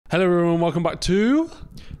Hello everyone, welcome back to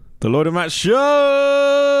the Lloyd and Matt Show.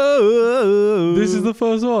 This is the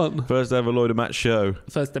first one. First ever Lloyd and Matt Show.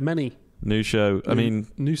 First of many. New show.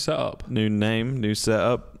 New setup. New name, new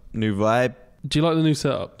setup, new vibe. Do you like the new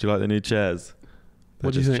setup? Do you like the new chairs?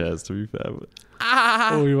 What do you think? Chairs, to be fair.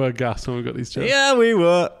 Oh, we were gassed when we got these chairs. Yeah, we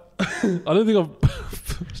were. I don't think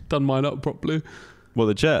I've done mine up properly. What,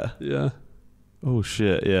 the chair? Yeah. Oh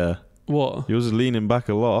shit, yeah. What? Yours is leaning back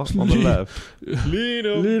a lot on the left.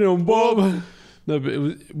 Lean on Bob. No, but it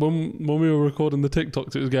was when we were recording the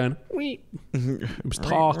TikToks, it was going. It was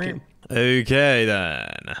talking. Okay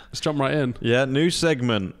then. Let's jump right in. Yeah, new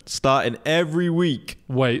segment starting every week.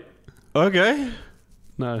 Wait. Okay.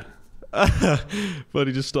 No. But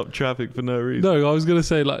he just stopped traffic for no reason. No, I was gonna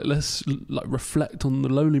say let's reflect on the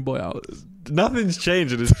lonely boy out. Nothing's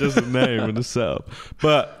changing. It's just the name and the setup.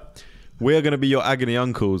 But we're going to be your agony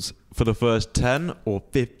uncles for the first 10 or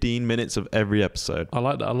 15 minutes of every episode. I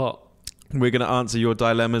like that a lot. We're going to answer your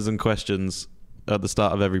dilemmas and questions at the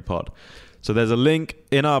start of every pod. So there's a link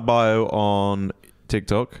in our bio on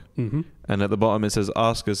TikTok. Mm-hmm. And at the bottom it says,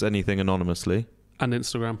 ask us anything anonymously. And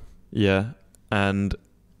Instagram. Yeah. And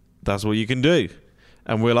that's what you can do.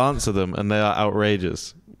 And we'll answer them. And they are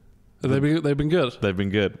outrageous. They've been good. They've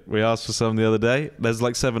been good. We asked for some the other day. There's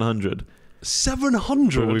like 700.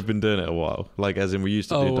 700? But we've been doing it a while. Like, as in we used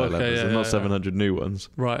to do dilemmas. Okay, There's not 700 new ones.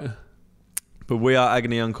 Right. But we are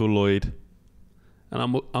Agony Uncle Lloyd. And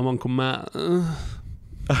I'm Uncle Matt.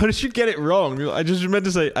 How did you get it wrong? I just meant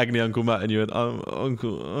to say Agony Uncle Matt and you went,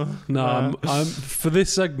 Uncle... No, I'm for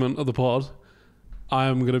this segment of the pod, I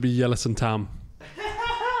am going to be Yellowson Tam.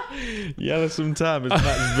 Yellowson Tam is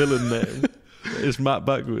Matt's villain name. It's Matt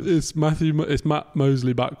backwards. It's Matt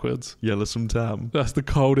Mosley backwards. Yellowson Tam. That's the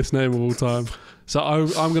coldest name of all time. So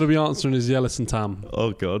I'm going to be answering as Yellowson Tam.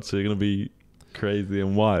 Oh God, so you're going to be crazy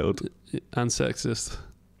and wild. And sexist.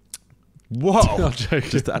 Whoa! I'm joking.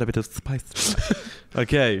 Just to add a bit of spice.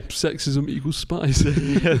 Okay. Sexism equals spice.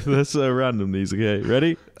 Yeah, they're so random these. Okay,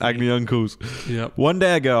 ready? Agony Uncles. Yep. One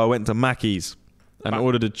day ago I went to Mackey's and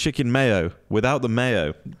ordered a chicken mayo without the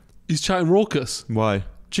mayo. He's chatting raucous. Why?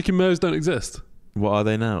 Chicken mayos don't exist. What are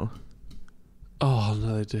they now? Oh,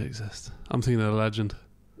 no, they do exist. I'm thinking they're a legend.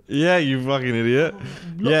 Yeah, you fucking idiot.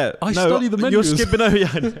 Yeah. I study the menus. You're skipping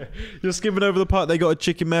over You're skipping over the part they got a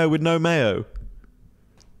chicken mayo with no mayo.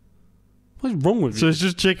 What's wrong with you? So it's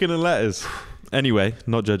just chicken and lettuce. Anyway,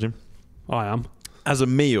 not judging. I am. As a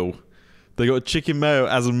meal. They got a chicken mayo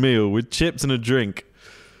as a meal with chips and a drink.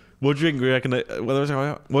 What drink do you reckon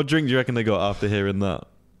they got after hearing that?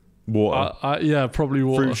 Water. Yeah, probably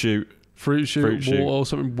water. Fruit shoot, water, or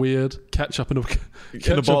something weird. Ketchup in a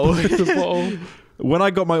bottle. In a bottle. When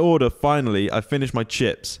I got my order, finally, I finished my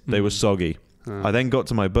chips. They were soggy. I then got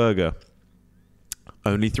to my burger.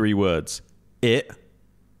 Only 3 words. It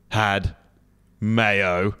had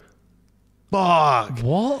mayo. Fuck.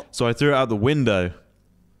 What? So I threw it out the window.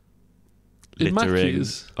 In Littering.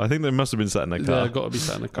 Mackey's? I think they must have been sat in their car. Yeah, got to be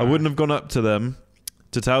sat in the car. I wouldn't have gone up to them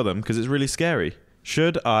to tell them because it's really scary.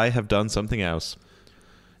 Should I have done something else?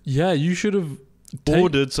 Yeah, you should have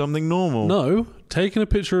ordered something normal. No, taken a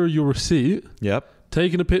picture of your receipt. Yep.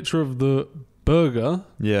 Taken a picture of the burger.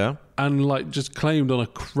 Yeah. And just claimed on a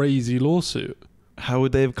crazy lawsuit. How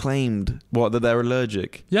would they have claimed? What, that they're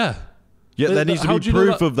allergic? Yeah. Yeah, there needs to be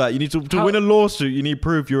proof of that. You need to win a lawsuit. You need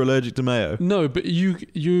proof you're allergic to mayo. No, but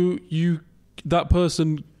that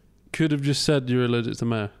person could have just said you're allergic to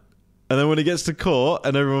mayo. And then when it gets to court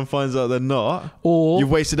and everyone finds out they're not, or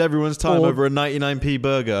you've wasted everyone's time over a 99p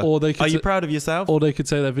burger. Or they could Are you proud of yourself? Or they could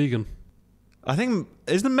say they're vegan. I think,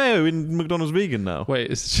 is the mayo in McDonald's vegan now?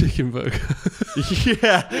 Wait, it's a chicken burger.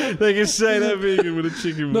 Yeah, they can say they're vegan with a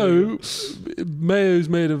chicken burger. No, mayo's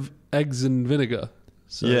made of eggs and vinegar.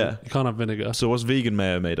 So yeah. You can't have vinegar. So what's vegan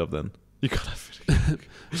mayo made of then? You can't have vinegar.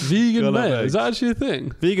 Vegan mayo? Is that actually a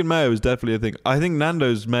thing? Vegan mayo is definitely a thing. I think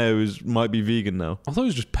Nando's mayo might be vegan now. I thought it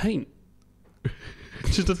was just paint.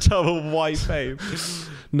 Just a tub of white paint.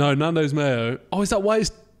 No, Nando's mayo. Oh, is that why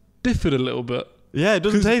it's differed a little bit? Yeah, it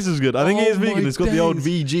doesn't taste as good. I think it is vegan. It's got the old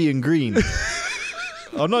VG in green.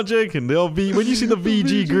 I'm not joking. The old when you see the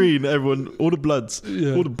VG green, everyone, all the bloods,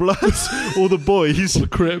 all the boys, all the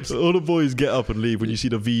Crips, all the boys get up and leave when you see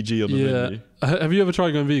the VG on the menu. Have you ever tried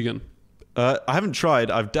going vegan? I haven't tried.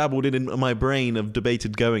 I've dabbled in my brain. I've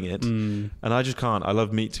debated going it, and I just can't. I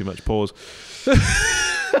love meat too much. Pause.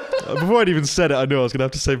 Before I'd even said it, I knew I was gonna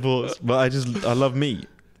have to say pause. But I love meat.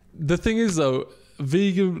 The thing is, though,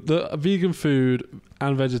 vegan food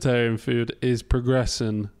and vegetarian food is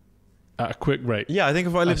progressing at a quick rate. Yeah, I think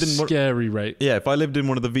if I lived in a scary rate. Yeah, if I lived in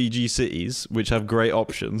one of the VG cities, which have great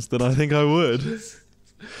options, then I think I would.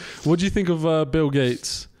 What do you think of Bill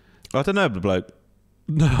Gates I don't know, the bloke.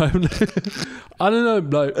 No, I don't know,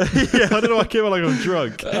 bloke. Yeah, I don't know. I came out like I'm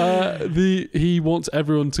drunk. He wants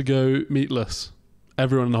everyone to go meatless.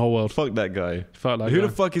 Everyone in the whole world. Fuck that guy. Fuck that Who guy.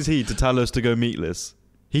 the fuck is he to tell us to go meatless?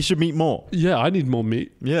 He should meet more. Yeah, I need more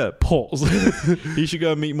meat. Yeah. Pause. He should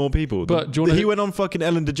go and meet more people. But do you wanna he went on fucking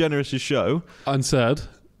Ellen DeGeneres' show And said,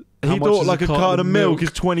 he thought like a carton of milk is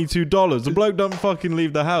 $22. The bloke don't fucking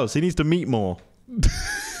leave the house. He needs to meet more.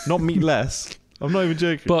 Not meet less. I'm not even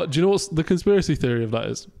joking. But do you know what's the conspiracy theory of that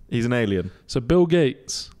is? He's an alien. So Bill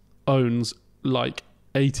Gates owns like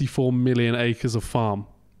 84 million acres of farm.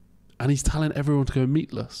 And he's telling everyone to go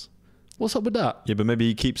meatless. What's up with that? Yeah, but maybe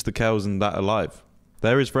he keeps the cows and that alive.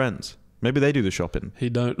 They're his friends. Maybe they do the shopping. He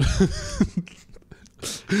don't.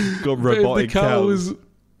 Got robotic if the cow cows. was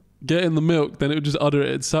getting the milk, then it would just udder it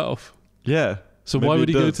itself. Yeah. So maybe why would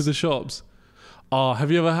it he go does. to the shops? Oh,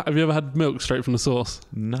 have you ever had milk straight from the source?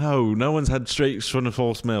 No one's had straight from the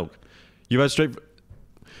source milk. You've had straight...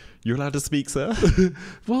 You're allowed to speak, sir?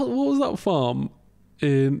 What was that farm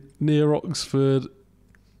near Oxford?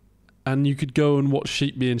 And you could go and watch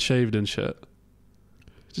sheep being shaved and shit.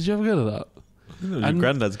 Did you ever go to that? Your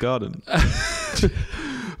granddad's garden.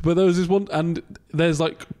 But there was this one, and there's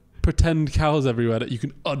like pretend cows everywhere that you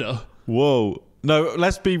can udder. Whoa. No,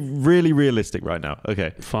 let's be really realistic right now.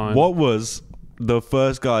 Okay. Fine. What was the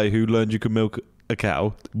first guy who learned you could milk a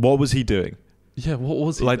cow? What was he doing? Yeah, what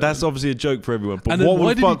was he Like, doing? that's obviously a joke for everyone. But And then what why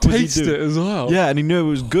the did fuck he was taste he doing? it as well? Yeah, and he knew it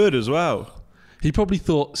was good as well. He probably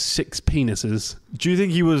thought 6 penises Do you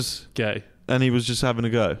think he was... gay. And he was just having a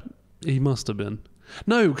go? He must have been.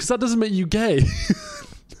 No, because that doesn't make you gay.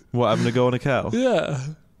 What, having a go on a cow? Yeah.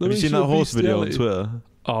 Have you seen that horse video on Twitter?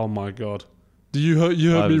 Oh my god. You heard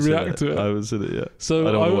me react to it? I haven't seen it yet. So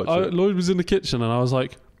I don't wanna watch it. Lloyd was in the kitchen and I was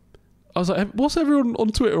like, what's everyone on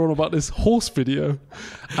Twitter on about this horse video?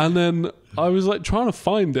 And then I was like trying to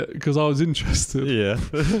find it because I was interested. Yeah.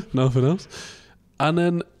 Nothing else. And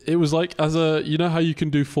then it was like, you know how you can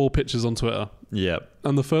do 4 pictures on Twitter? Yeah.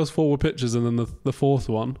 And the first 4 were pictures and then the fourth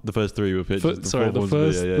one. The first 3 were pictures. The fourth first.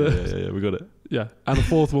 one's a video. Yeah, we got it. Yeah. And the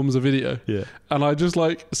fourth one was a video. Yeah. And I just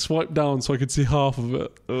like swiped down so I could see half of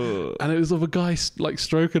it. And it was of a guy like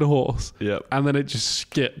stroking a horse. Yep. And then it just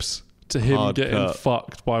skips to him Hard getting cut.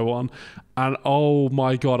 fucked by one. And oh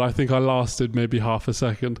my god, I think I lasted maybe half a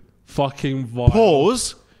second. Fucking vile.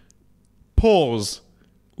 Pause.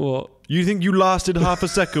 What? You think you lasted half a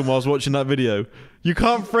second whilst watching that video? You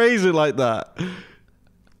can't phrase it like that.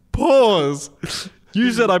 Pause.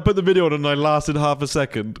 You said I put the video on and I lasted half a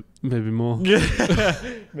second. Maybe more. Yeah.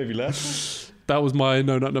 Maybe less. That was my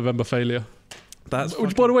No Nut November failure. That's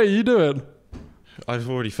Which, by the way, are you doing? I've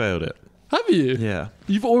already failed it. Have you? Yeah.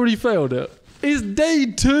 You've already failed it. It's day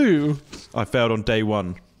 2. I failed on day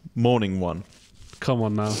 1. Morning 1. Come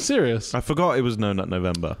on now. Serious? I forgot it was No Nut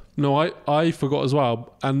November. No, I forgot as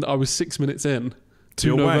well. And I was 6 minutes in to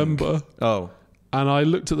Your wank. November. Oh. And I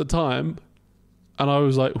looked at the time and I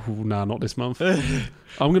was like, nah, not this month. I'm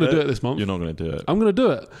going to do it this month. You're not going to do it. I'm going to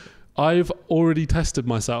do it. I've already tested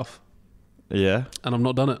myself Yeah. and I've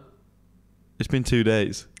not done it. It's been 2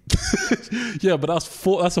 days. Yeah, but that's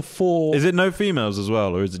a 4 Is it no females as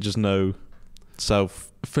well, or is it just no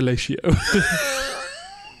self? fellatio.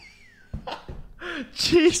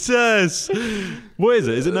 Jesus. What is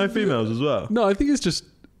it? Is it no females as well? No, I think it's just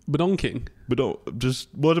badonking. But don't just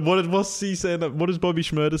what's he saying? What does Bobby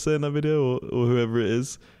Schmurder say in that video, or whoever it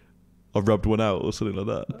is? I've rubbed one out or something like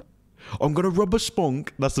that. I'm gonna rub a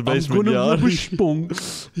spunk. That's the basement I'm gonna yard. rub a spunk.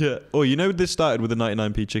 Yeah. Oh, you know this started with the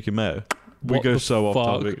 99p chicken mayo. We What go the so off fuck?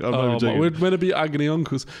 topic. I'm not even my- joking. we're meant to be agony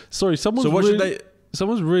uncles. Sorry, someone's So what should they?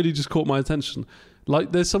 someone's really just caught my attention.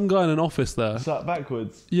 Like, there's some guy in an office there. Start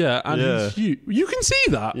backwards. Yeah, and Yeah. he's huge. You can see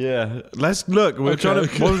that. Yeah. Let's look. We're Okay, trying to.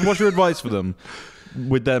 okay. What's your advice for them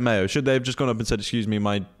with their mayo? Should they have just gone up and said, "Excuse me,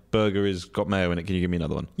 my burger has got mayo in it. Can you give me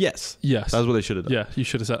another one?" Yes. Yes. That's what they should have done. Yeah, you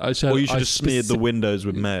should have said. Or you should have smeared the windows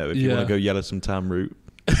with mayo if you Yeah. want to go yellow some tam root.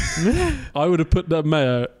 I would have put that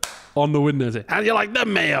mayo on the window and say, "How do you like the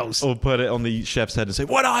mayos?" Or put it on the chef's head and say,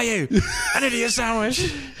 "What are you? An idiot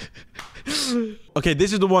sandwich?" Okay,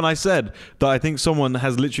 this is the one I said that I think someone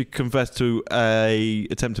has literally confessed to a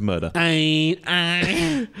attempted murder.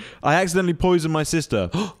 I accidentally poisoned my sister.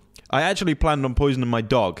 I actually planned on poisoning my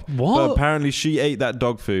dog. What? But apparently she ate that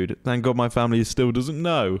dog food. Thank God my family still doesn't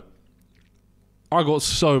know. I got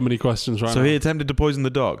so many questions right So now. he attempted to poison the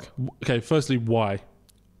dog. Okay, firstly, why?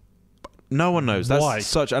 No one knows. That's Why?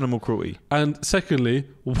 such animal cruelty. And secondly,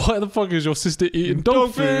 why the fuck is your sister eating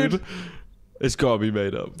dog food? It's got to be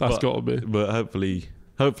made up. That's but, got to be. But hopefully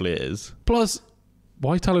it is. Plus,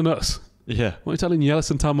 why are you telling us? Yeah. What are you telling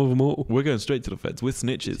Yellis and Tam of them all? We're going straight to the feds. We're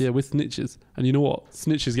snitches. Yeah, with snitches. And you know what?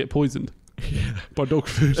 Snitches get poisoned by dog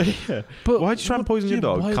food. Yeah. But Why'd you try and poison your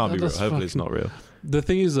dog? Can't be real. Hopefully it's not real. The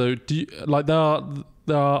thing is, though,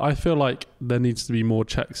 there are, I feel like there needs to be more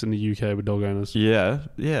checks in the UK with dog owners. Yeah.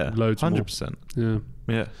 Loads 100%. more.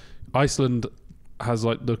 Yeah. Iceland has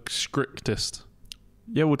like the strictest.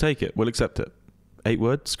 Yeah, we'll take it. We'll accept it. 8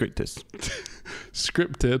 words? Strictest.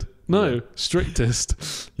 Scripted? No, Yeah.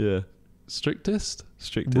 strictest. Yeah. Strictest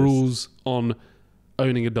Strictest. rules on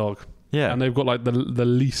owning a dog. Yeah. And they've got like the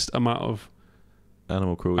least amount of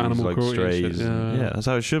Animal cruelty. Animal Like cruelty and strays. shit, And yeah. yeah, that's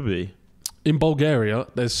how it should be. In Bulgaria,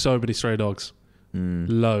 there's so many stray dogs.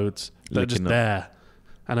 Loads. They're just Licking up. there.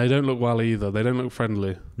 And they don't look well either. They don't look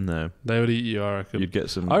friendly. No. They would eat you, I reckon. You'd get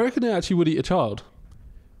some... I reckon they actually would eat a child.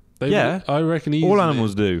 Yeah. I reckon easily. All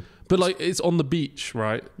animals do. But like, it's on the beach,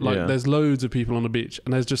 right? Like, Yeah. there's loads of people on the beach,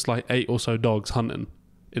 and there's just like 8 or so dogs hunting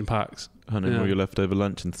in packs. Hunting Yeah. all your leftover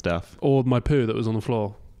lunch and stuff. Or my poo that was on the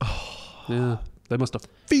floor. Yeah. They must have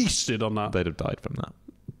feasted on that. They'd have died from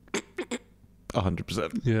that.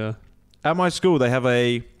 100%. Yeah. At my school,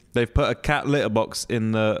 they've put a cat litter box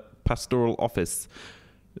in the pastoral office.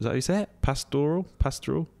 Is that how you say it? Pastoral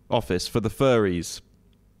office for the furries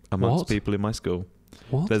amongst What? people in my school.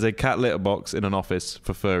 What? There's a cat litter box in an office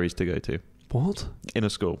for furries to go to What? in a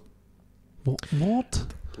school. What?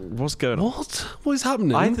 What's going on? What is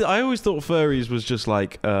happening? I always thought furries was just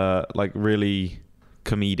like really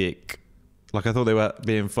comedic. Like I thought they were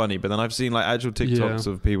being funny, but then I've seen like actual TikToks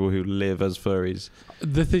of people who live as furries.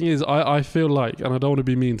 The thing is, I feel like, and I don't want to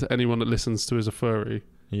be mean to anyone that listens to us a furry,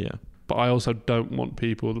 Yeah. but I also don't want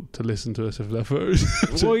people to listen to us if they're furries.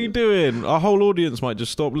 What are you doing? Our whole audience might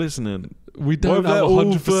just stop listening. We don't What if have they're a all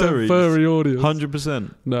 100% furries? furry audience.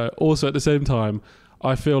 100%. No. Also, at the same time,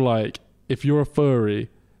 I feel like if you're a furry,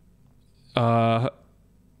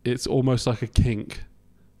 it's almost like a kink.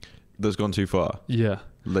 That's gone too far. Yeah.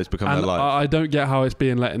 Let's become And their life. I don't get how it's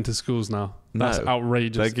being let into schools now. That's No.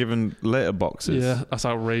 outrageous. They're given litter boxes. Yeah, that's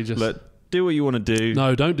outrageous. Do what you want to do.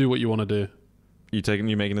 No, don't do what you want to do. You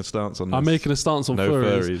making a stance on this? I'm making a stance on no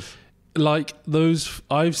furries. Like those,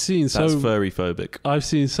 I've seen That's furry phobic. I've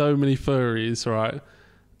seen so many furries, right,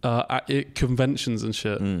 at conventions and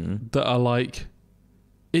shit that are like,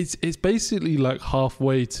 it's basically like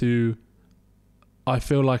halfway to, I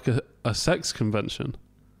feel like a sex convention.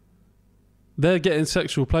 They're getting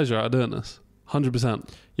sexual pleasure out of doing this, 100%.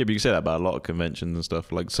 Yeah, but you can say that about a lot of conventions and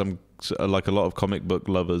stuff. Like a lot of comic book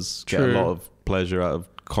lovers get True. a lot of pleasure out of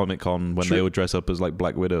Comic-Con when True. they all dress up as like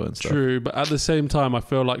Black Widow and stuff. True, but at the same time, I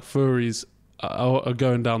feel like furries are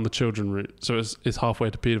going down the children route, so it's halfway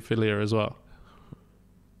to paedophilia as well.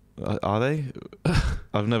 Are they? I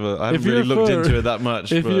haven't If you're really a looked furry- into it that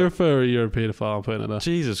much. If but you're a furry, you're a paedophile. I'm putting it there.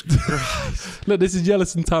 Jesus Christ. Look, this is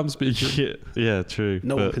Yellis and Tam speaking. Yeah, true.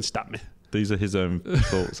 No one But can stop me. these are his own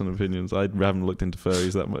thoughts and opinions. I haven't looked into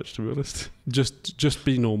furries that much, to be honest. Just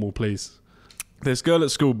be normal, please. This girl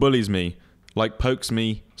at school bullies me, like pokes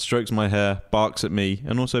me, strokes my hair, barks at me,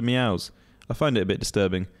 and also meows. I find it a bit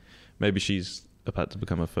disturbing. Maybe she's about to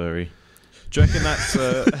become a furry. Do you reckon that's...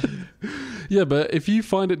 Yeah, but if you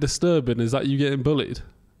find it disturbing, is that you getting bullied?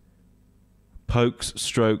 pokes,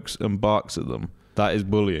 strokes, and barks at them? That is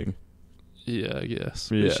bullying. Yeah, I guess.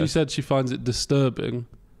 Yeah. But she said she finds it disturbing.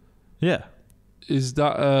 Yeah. Is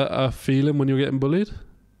that a feeling when you're getting bullied?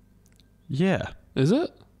 Yeah. Is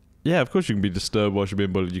it? Yeah, of course you can be disturbed while you're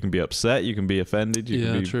being bullied. You can be upset, you can be offended. You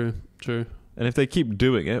can be... True. And if they keep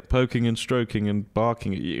doing it, poking and stroking and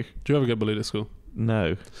barking at you... Do you ever get bullied at school?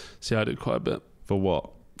 No. See, I did quite a bit. For what?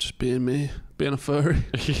 Just being me, being a furry.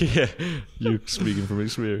 Yeah. You speaking from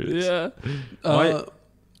experience. Yeah.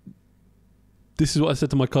 This is what I said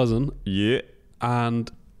to my cousin, Yeah. and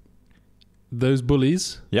those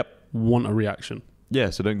bullies Yep. want a reaction. Yeah,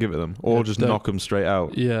 so don't give it them. Or Yeah, just don't. knock them straight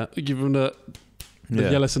out. Yeah, give them the Yeah.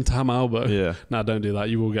 Yellis and Tam elbow. Yeah. Nah, don't do that.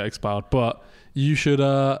 You will get expelled. But you should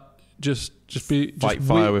just be... Fight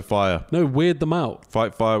fire with fire. No, weird them out.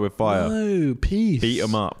 Fight fire with fire. No, peace. Beat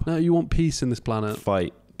them up. No, you want peace in this planet.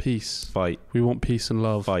 Fight. Peace. Fight. We want peace and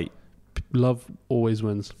love. Fight. Love always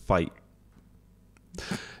wins. Fight.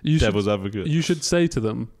 You Devil's advocate. You should say to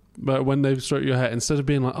them, but when they stroke your hair, instead of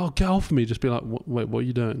being like, "Oh, get off me," just be like, "Wait, what are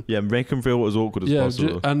you doing?" Yeah, make them feel as awkward as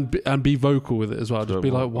possible. And be vocal with it as well. Just be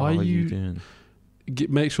like, "Why are you?" doing?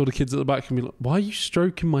 Make sure the kids at the back can be like, "Why are you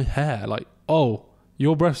stroking my hair?" Like, "Oh,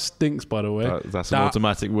 your breath stinks." By the way, That's an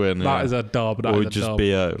automatic win. That is a dub. Or just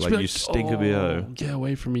BO. Like, you stink of BO. Get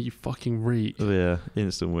away from me, you fucking reek. Yeah,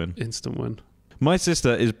 instant win. Instant win. My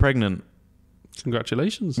sister is pregnant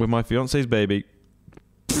Congratulations. with my fiance's baby.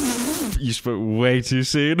 You spoke way too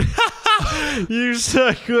soon. You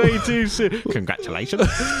suck way too soon. Congratulations.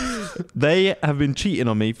 They have been cheating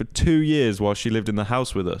on me for 2 years while she lived in the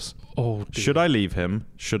house with us. Oh, dear. Should I leave him?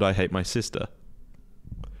 Should I hate my sister?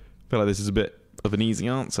 I feel like this is a bit of an easy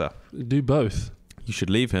answer. Do both. You should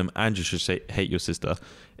leave him and you should hate your sister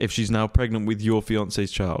if she's now pregnant with your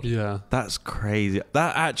fiance's child. Yeah. That's crazy.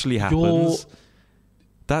 That actually happens.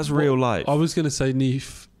 That's real life. I was going to say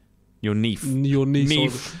niece. Your niece. Your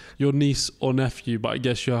niece or nephew, but I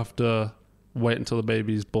guess you have to wait until the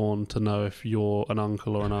baby's born to know if you're an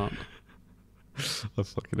uncle or an aunt. I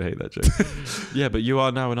fucking hate that joke. Yeah, but you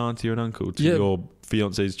are now an auntie or an uncle to your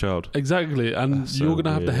fiance's child. Exactly, and That's you're so going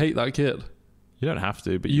to have to weird. hate that kid. You don't have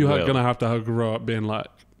to, but You're will. going to have to grow up being like,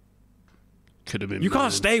 could have been. You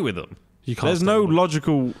can't stay with them. You can't. There's no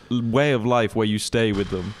logical way of life where you stay with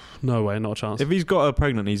them. No way, not a chance. If he's got her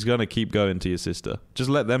pregnant, he's going to keep going to your sister. Just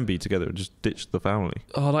let them be together and just ditch the family.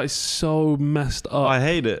 Oh, that is so messed up. I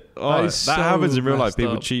hate it. Oh, that so happens in real life. messed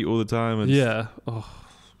People up. cheat all the time. And Yeah. Oh.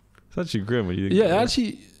 It's actually grim when you think Yeah, about it.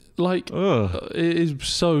 actually, like, Ugh. it is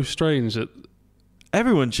so strange that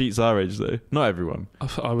Everyone cheats our age, though. Not everyone.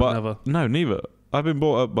 I would But never. No, neither. I've been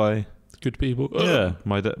brought up by Good people. yeah,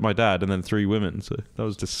 my dad, and then 3 women. So that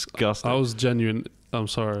was disgusting. I was genuine. I'm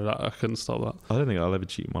sorry, I couldn't stop that. I don't think I'll ever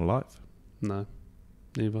cheat in my life. No,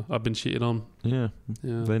 neither. I've been cheated on. Yeah,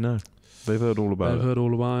 Yeah, they know. They've heard all about I've it. heard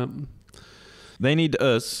all about it. They need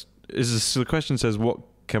us. So the question says, "What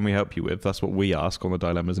can we help you with?" That's what we ask on the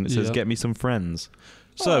dilemmas, and it says, Yeah. "Get me some friends."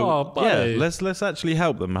 So Oh, buddy. let's actually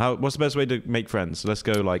help them. What's the best way to make friends? Let's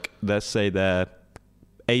go let's say they're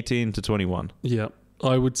 18 to 21. Yeah,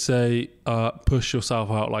 I would say push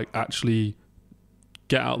yourself out. Like, actually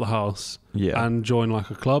get out of the house Yeah. and join like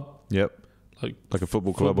a club, Yep. like a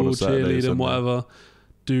football club on a Saturday. Or cheerleading, something. whatever.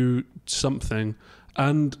 Do something,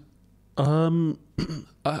 and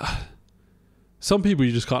some people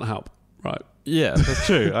you just can't help, right? Yeah, that's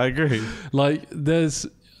true. I agree. Like,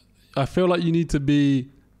 I feel like you need to be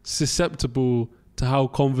susceptible to how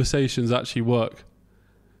conversations actually work.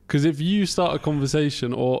 Because if you start a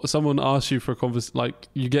conversation or someone asks you for like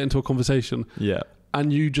you get into a conversation Yeah.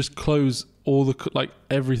 and you just close all the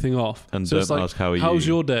everything off And so don't it's like, ask how are you. how's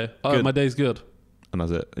your day? Oh, Good. my day's good. And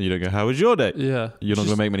that's it. And you don't go, "How was your day?" Yeah. You're not Just going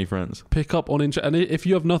to make many friends. pick up on interest. And if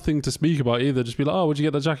you have nothing to speak about either, just be like, "Oh, where'd you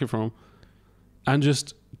get that jacket from?" And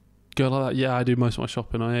just go like that. Yeah, I do most of my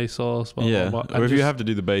shopping on ASOS. Blah, Yeah. blah, blah. Or And if you just- have to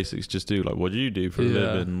do the basics, just do like, what do you do for a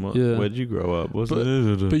Yeah, living? yeah. Where did you grow up?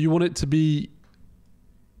 But you want it to be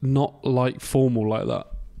not like formal like that.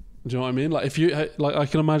 Do you know what I mean? Like, if you like, I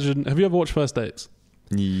can imagine. Have you ever watched First Dates?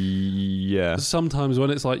 Yeah. Sometimes when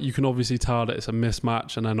it's like, you can obviously tell that it's a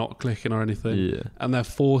mismatch and they're not clicking or anything, Yeah. and they're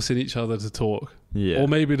forcing each other to talk, Yeah. or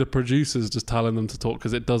maybe the producer's just telling them to talk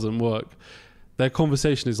because it doesn't work. Their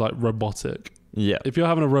conversation is like robotic. Yeah. If you're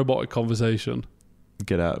having a robotic conversation,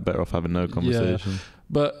 Get out. Better off having no conversation.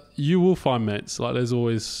 but you will find mates. Like, there's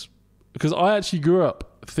always, because I actually grew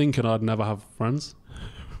up thinking I'd never have friends.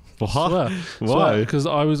 What? Why? Because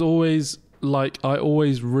I was always like, I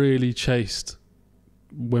always really chased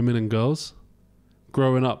women and girls.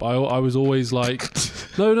 Growing up, I was always like,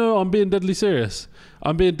 no, I'm being deadly serious.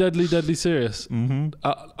 I'm being deadly serious. Mm-hmm.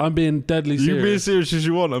 I'm being deadly serious. You be as serious as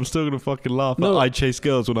you want. I'm still gonna fucking laugh. No. I chased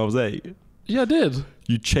girls when I was 8. Yeah, I did.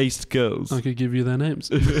 You chased girls. I could give you their names.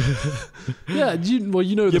 Yeah, you know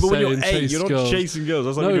Yeah, the but when saying, you're 8, chase you're not girls. chasing girls.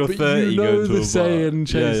 That's like No, when you're but 30. you going know to the a saying, bar.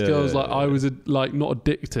 chase Yeah, girls. yeah, Like, yeah. I was like not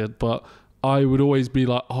addicted, but I would always be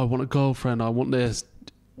like, oh, I want a girlfriend. I want this.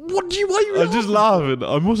 Why are you I'm just laughing.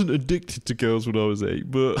 I wasn't addicted to girls when I was 8,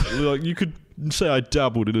 but like you could say I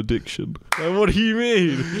dabbled in addiction. Like, what do you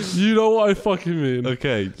mean? You know what I fucking mean?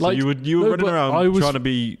 Okay, so Like, you were no, running but around I was- trying to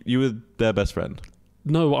be. You were their best friend.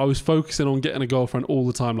 No, I was focusing on getting a girlfriend all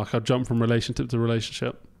the time. Like, I jumped from relationship to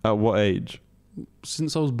relationship At what age?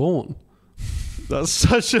 since I was born. That's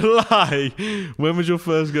such a lie. When was your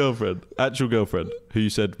first girlfriend? Actual girlfriend? Who you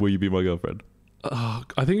said, "Will you be my girlfriend?"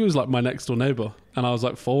 I think it was like my next door neighbor, and I was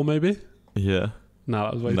like 4 maybe. Yeah. No,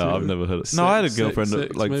 that was way too. No, I've never heard it. No, I had a girlfriend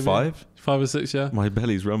at like maybe. 5. 5 or 6, yeah. My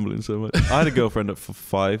belly's rumbling so much. I had a girlfriend at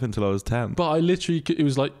 5 until I was 10. But I literally, it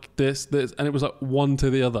was like this, and it was like one to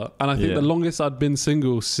the other. And I think Yeah. the longest I'd been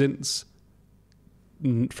single since,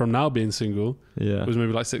 from now being single, Yeah. was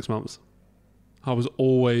maybe like 6 months. I was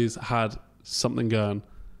always had something going.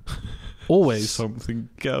 Always. Something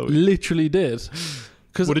going. Literally did.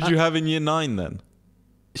 What did you have in year 9 then?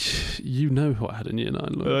 You know what I had in year 9.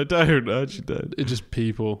 Look. I don't. I actually don't. It just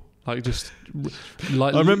people. Like, just...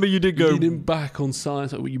 like I remember you did go. leaning back on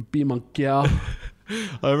science. Like, will you be my girl?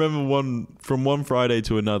 I remember from one Friday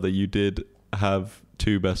to another, you did have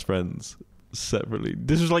 2 best friends. separately.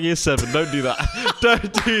 This was like year 7. Don't do that.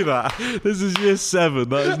 Don't do that. This is year 7.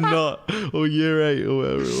 That is not, or year 8 or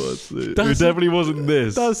whatever it was. It definitely wasn't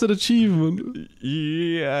this. That's an achievement.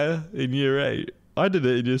 Yeah, in year 8. I did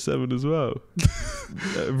it in year 7 as well.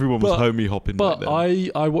 Everyone was homie hopping. But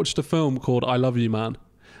I watched a film called I Love You Man,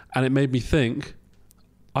 and it made me think.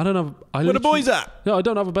 I don't have. Where the boys at? No, I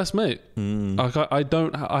don't have a best mate. Like I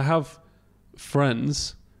don't. I have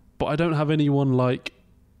friends, but I don't have anyone like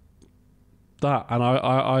that. And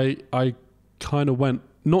I kind of went,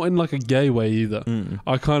 not in like a gay way either.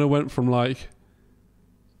 I kind of went from like,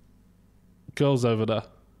 girls over there,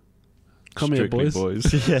 come Strictly here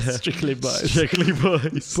boys. Yeah. Strictly boys. Strictly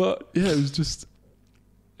boys. But yeah, it was just,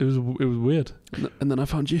 it was weird. And then I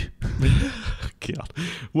found you. God.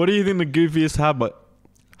 What do you think the goofiest humbug?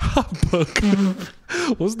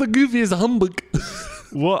 What's the goofiest humbug?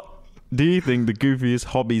 What do you think the goofiest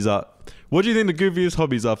hobbies are? What do you think the goofiest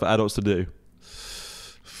hobbies are for adults to do?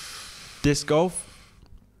 Disc golf?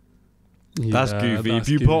 That's goofy. That's if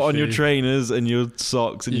you goofy. put on your trainers and your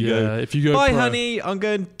socks and you go, if you go "Hi, pro, honey, I'm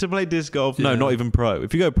going to play disc golf." No, Yeah. not even pro.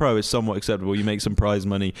 If you go pro, it's somewhat acceptable. You make some prize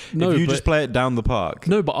money. No, if you but- just play it down the park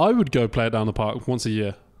No, but I would go play it down the park once a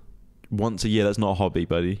year. once a year, that's not a hobby,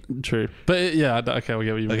 buddy. True. But okay, we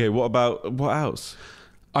get what you mean. Okay, what else?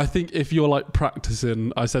 I think if you're like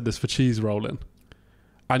practicing, I said this for cheese rolling,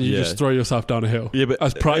 and you Yeah. just throw yourself down a hill. Yeah, but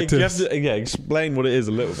as practice. You have to, explain what it is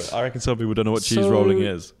a little bit. I reckon some people don't know what cheese rolling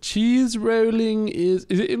is. Cheese rolling is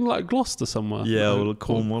it in like Gloucester somewhere? Yeah, Like, or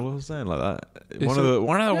Cornwall or something like that. It's One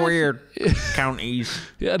of the weird counties.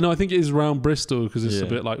 Yeah, no, I think it is around Bristol because it's Yeah. a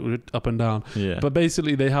bit like up and down. Yeah. But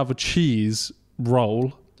basically, they have a cheese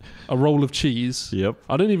roll, a roll of cheese. Yep.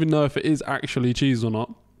 I don't even know if it is actually cheese or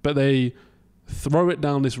not, but they throw it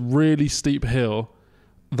down this really steep hill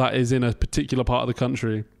that is in a particular part of the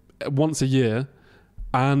country once a year,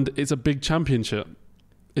 and it's a big championship.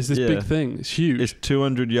 It's this big thing. It's huge. It's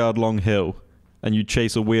 200-yard long hill, and you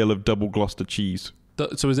chase a wheel of double Gloucester cheese.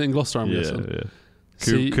 So is it in Gloucester? I'm guessing. Yeah.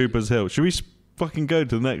 See- Cooper's Hill. Should we fucking go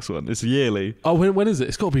to the next one? It's yearly. Oh, when is it?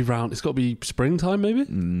 It's got to be round. It's got to be springtime, maybe.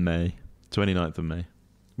 May. 29th of May.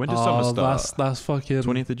 When does summer start? That's fucking.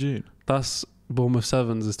 20th of June. That's Bournemouth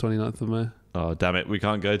Sevens is 29th of May. Oh, damn it. We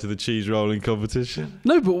can't go to the cheese rolling competition.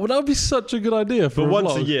 No, but that would be such a good idea for But a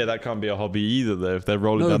once vlog. a year, that can't be a hobby either, though. If they're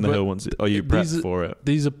rolling No, down the but hill once... Are you prepped for it?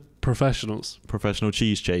 These are professionals. Professional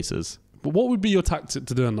cheese chasers. But what would be your tactic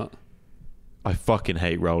to doing that? I fucking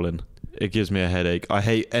hate rolling. It gives me a headache. I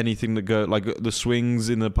hate anything that go... Like the swings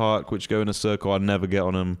in the park which go in a circle. I never get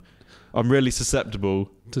on them. I'm really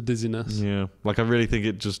susceptible. To dizziness. Yeah. Like I really think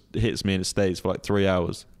it just hits me and it stays for like 3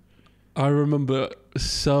 hours. I remember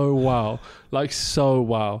so well.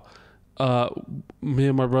 Me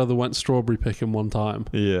and my brother went strawberry picking one time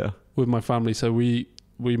Yeah. with my family. So he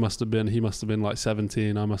must have been like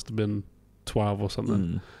 17. I must have been 12 or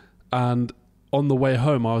something. And on the way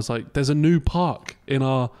home, I was like, there's a new park in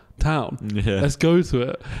our town. Yeah. Let's go to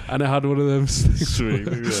it. And it had one of them things. Sweet.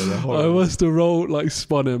 Yeah, I must have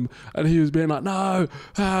spun him, and he was being like, no,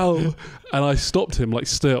 how? And I stopped him like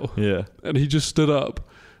still. Yeah. And he just stood up,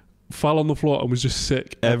 fell on the floor, and was just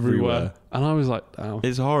sick everywhere. And I was like, damn.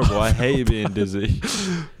 It's horrible. I hate being dizzy.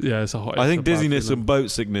 Yeah, it's a hot. I think dizziness and boat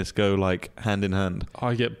sickness go like hand in hand.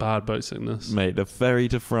 I get bad boat sickness. Mate, the ferry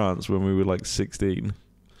to France when we were like 16,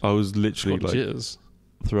 I was literally Got like jitters.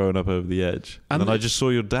 throwing up over the edge. And then I just saw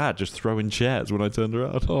your dad just throwing chairs when I turned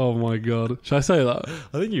around. Oh my god. Should I say that?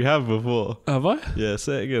 I think you have before. Have I? Yeah,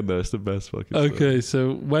 say it again though. It's the best fucking Okay,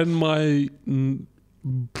 so when my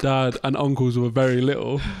dad and uncles were very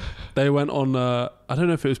little, they went on I don't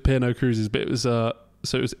know if it was P&O cruises, but it was so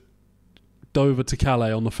it was Dover to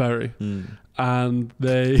Calais on the ferry. And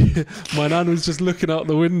my nan was just looking out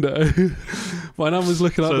the window. My nan was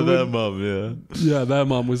looking out the window. So their mum, yeah. Yeah, their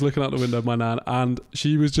mum was looking out the window, my nan, and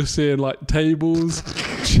she was just seeing like tables,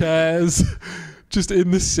 chairs, just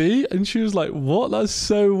in the sea, and she was like, what? That's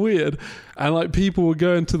so weird. And like people were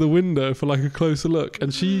going to the window for like a closer look,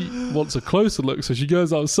 and she wants a closer look, so she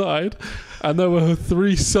goes outside, and there were her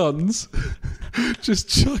 3 sons just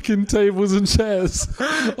chucking tables and chairs.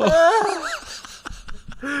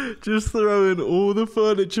 Just throwing all the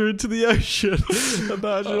furniture into the ocean. And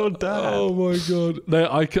that's your dad. Oh my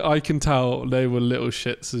god. I can tell they were little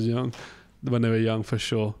shits when they were young, for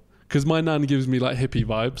sure. Because my nan gives me like hippie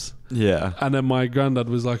vibes. Yeah. And then my granddad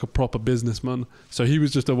was like a proper businessman. So he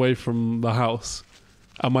was just away from the house.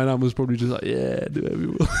 And my nan was probably just like, yeah, do whatever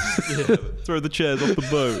you want. Yeah. Throw the chairs off the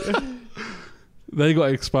boat. They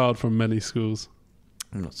got expelled from many schools.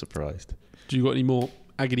 I'm not surprised. Do you got any more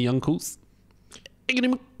agony uncles?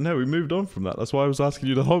 No, we moved on from that. That's why I was asking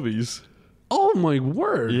you the hobbies. Oh my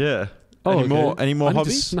word. Yeah. Any more I need to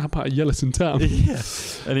hobbies? snap out of Yellowstone Town. Yeah.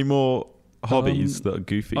 Any more hobbies that are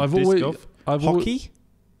goofy? Golf? Hockey?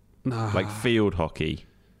 Nah. Like field hockey.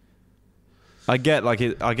 I get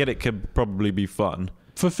it could probably be fun.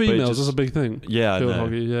 For females, that's a big thing. Yeah, Field I know.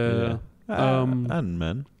 hockey, yeah. And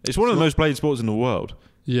men. It's one of the most played sports in the world.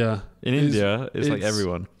 Yeah. In India, it's like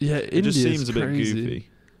everyone. Yeah, it just seems a bit goofy.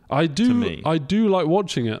 I do like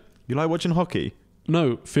watching it. You like watching hockey?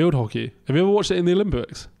 No, field hockey. Have you ever watched it in the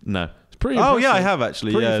Olympics? No. It's pretty impressive. Oh, yeah, I have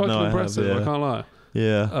actually. Pretty yeah, fucking no, impressive, I have, I can't lie.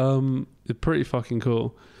 Yeah. It's pretty fucking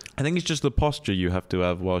cool. I think it's just the posture you have to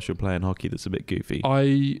have whilst you're playing hockey that's a bit goofy.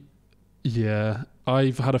 I've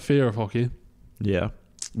had a fear of hockey. Yeah.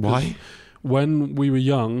 Why? When we were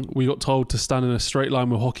young, we got told to stand in a straight line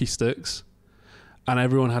with hockey sticks, and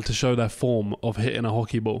everyone had to show their form of hitting a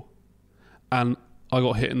hockey ball. And I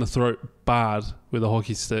got hit in the throat bad with a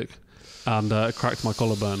hockey stick, and it cracked my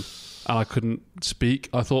collarbone, and I couldn't speak.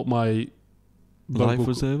 I thought my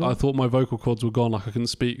vocal cords were gone. Like I couldn't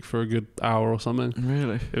speak for a good hour or something.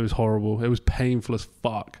 Really? It was horrible. It was painful as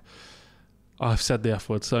fuck. I've said the F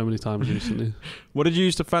word so many times recently. What did you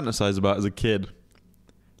used to fantasize about as a kid?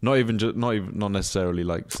 Not necessarily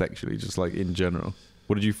like sexually, just like in general.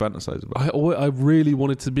 What did you fantasize about? I really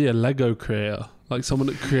wanted to be a Lego creator, like someone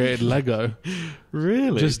that created Lego.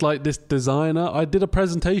 Really? Just like this designer. I did a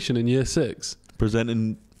presentation in year 6.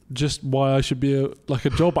 Presenting just why I should be a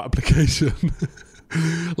job application.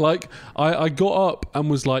 Like I got up and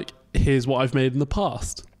was like, here's what I've made in the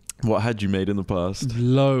past. What had you made in the past?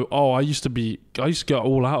 I used to go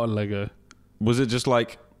all out at Lego. Was it just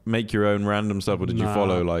like make your own random stuff, or did you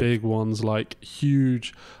follow like big ones, like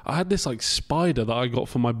huge? I had this like spider that I got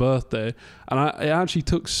for my birthday, and it actually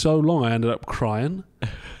took so long I ended up crying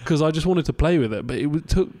because I just wanted to play with it, but it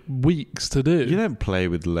took weeks to do. You don't play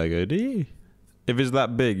with Lego, do you? If it's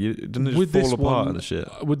that big, doesn't it just fall apart and shit?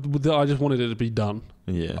 I just wanted it to be done.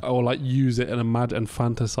 Yeah. Or like use it and imagine and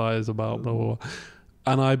fantasize about blah, blah, blah.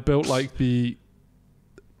 And I built like the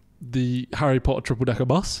Harry Potter triple decker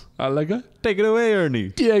bus at Lego. Take it away,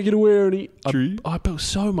 Ernie. Yeah, get away, Ernie. True. I built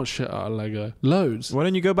so much shit out of Lego. Loads. Why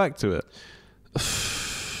don't you go back to it?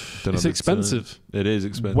 It's expensive. It is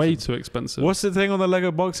expensive. Way too expensive. What's the thing on the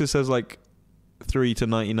Lego box? It says like 3 to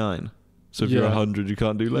 99. So if you're 100, you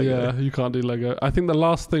can't do Lego. Yeah, you can't do Lego. I think the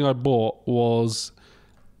last thing I bought was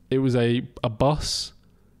a bus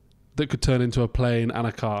that could turn into a plane and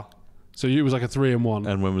a car. So it was like a 3-in-1.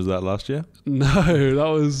 And when was that, last year? No,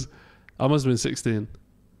 I must have been 16.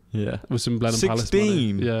 Yeah. With some Blenheim Palace money.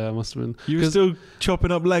 16? Yeah, I must have been. You were still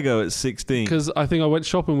chopping up Lego at 16? Because I think I went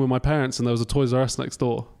shopping with my parents and there was a Toys R Us next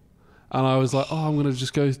door. And I was like, I'm going to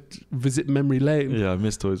just go visit memory lane. Yeah, I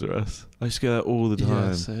miss Toys R Us. I used to go there all the time.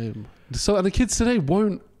 Yeah, same. So, and the kids today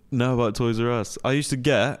won't know about Toys R Us. I used to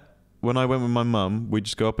get, when I went with my mum, we'd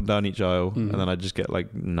just go up and down each aisle, and then I'd just get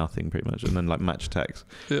like nothing pretty much, and then like match text.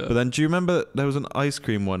 Yeah. But then, do you remember there was an ice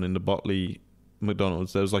cream one in the Botley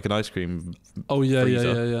McDonald's? There was like an ice cream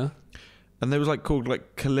freezer. Yeah. And they was like called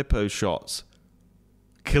like Calippo shots.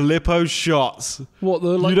 Calippo shots. What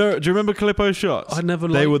the like? Do you remember Calippo shots? I never.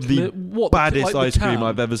 They were the baddest ice cream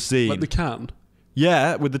I've ever seen. Like the can.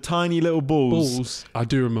 Yeah, with the tiny little balls. I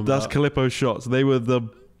do remember. That's Calippo shots. They were the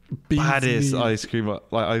baddest ice cream, like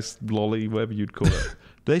ice lolly, whatever you'd call it.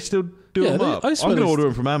 They still do them up. I'm going to order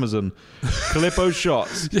them from Amazon. Calippo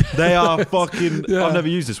shots. They are fucking. Yeah. I've never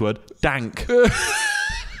used this word. Dank.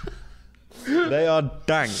 They are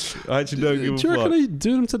dank. I actually don't give a fuck. Do you reckon they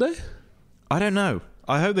do them today? I don't know.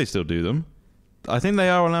 I hope they still do them. I think they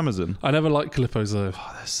are on Amazon. I never liked Calippos though.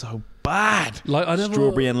 Oh, they're so bad. Like I never.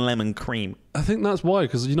 Strawberry and lemon cream. I think that's why,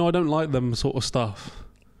 because I don't like them sort of stuff.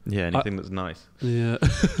 Yeah, anything that's nice. Yeah.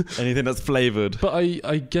 Anything that's flavoured. But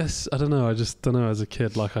I guess, I don't know, I just don't know, as a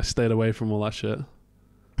kid, like I stayed away from all that shit.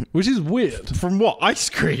 Which is weird. From what? Ice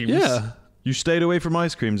creams? Yeah. You stayed away from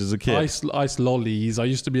ice creams as a kid? Ice lollies. I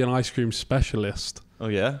used to be an ice cream specialist. Oh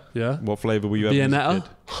yeah? Yeah. What flavour were you having Viennetta, as a kid?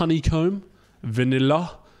 Honeycomb,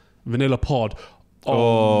 vanilla pod.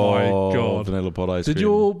 Oh my God. Vanilla pod ice cream. Did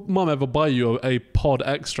your mum ever buy you a pod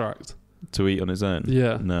extract? To eat on its own?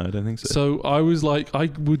 Yeah. No, I don't think so. So I was like,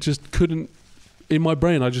 couldn't, in my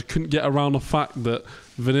brain, I just couldn't get around the fact that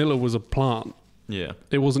vanilla was a plant. Yeah.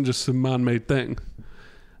 It wasn't just some man-made thing.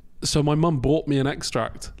 So my mum bought me an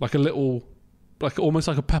extract, like a little, like almost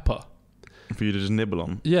like a pepper. For you to just nibble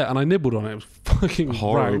on? Yeah, and I nibbled on it. It was fucking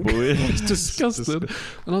horrible. Rank. It was disgusting.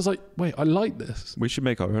 And I was like, wait, I like this. We should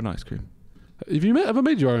make our own ice cream. Have you ever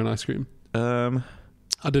made your own ice cream?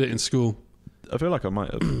 I did it in school. I feel like I might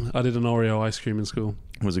have. I did an Oreo ice cream in school.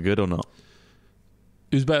 Was it good or not?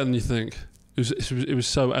 It was better than you think. It was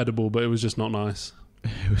so edible, but it was just not nice.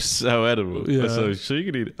 It was so edible. Yeah. So you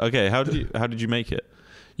could eat it. Okay, how did you make it?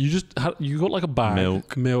 You got like a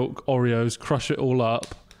bag, milk, Oreos, crush it all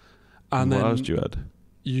up, and what then else do you add?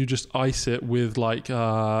 You just ice it with like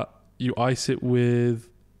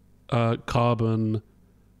carbon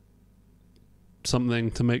something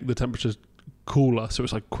to make the temperature cooler, so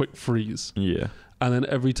it's like quick freeze. Yeah. And then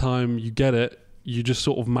every time you get it, you just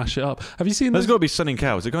sort of mash it up. Have you seen? There's got to be sunning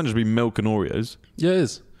cows. It can't just be milk and Oreos. Yeah, it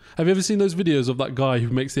is. Have you ever seen those videos of that guy who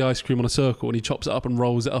makes the ice cream on a circle and he chops it up and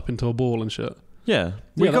rolls it up into a ball and shit? Yeah.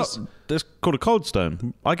 That's called a Cold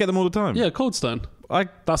Stone. I get them all the time. Yeah, Cold Stone.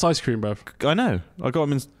 That's ice cream, bruv. I know. I got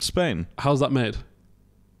them in Spain. How's that made?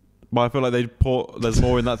 But I feel like there's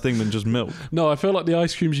more in that thing than just milk. No, I feel like the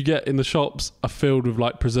ice creams you get in the shops are filled with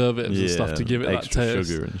like preservatives and stuff to give it that taste.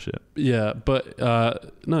 Sugar and shit. Yeah, but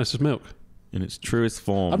no, it's just milk. In its truest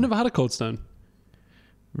form. I've never had a Cold Stone.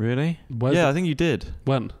 Really? Yeah, I think you did.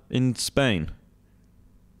 When? In Spain.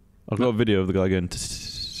 I've got a video of the guy going...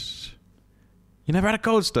 You never had a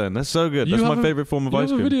Cold Stone? That's so good. That's my favourite form of ice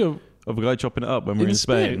cream. You have a video of a guy chopping it up when we're in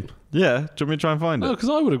Spain. Yeah. Do you want me to try and find it? No, because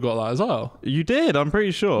I would have got that as well. You did, I'm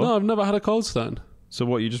pretty sure. No, I've never had a Cold Stone. So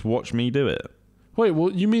what, you just watch me do it? Wait,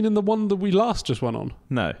 well, you mean in the one that we last just went on?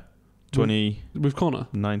 No. 2019? With Connor?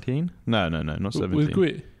 No, not 17. With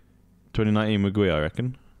Gui? 2019 with Gui, I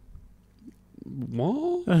reckon.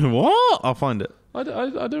 What? What? I'll find it. I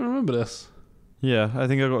don't remember this. Yeah, I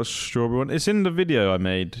think I got a strawberry one. It's in the video I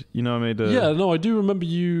made. You know, I made a... Yeah, no, I do remember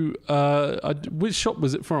you... which shop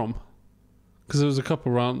was it from? Because there was a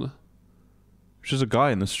couple around... It was just a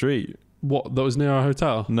guy in the street. What, that was near our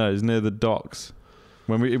hotel? No, it was near the docks.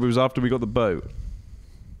 It was after we got the boat.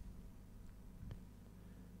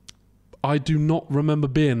 I do not remember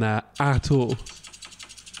being there at all.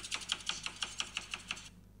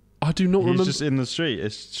 I do not remember. He's just in the street.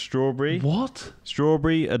 It's strawberry. What?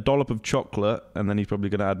 Strawberry, a dollop of chocolate, and then he's probably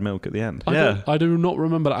going to add milk at the end. I do not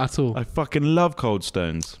remember that at all. I fucking love Cold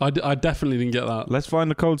Stones. I definitely didn't get that. Let's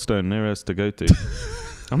find a Cold Stone near us to go to.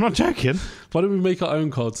 I'm not joking. Why don't we make our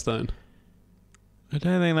own Cold Stone? I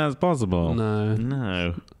don't think that's possible.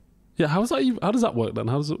 No. Yeah, how does that work then?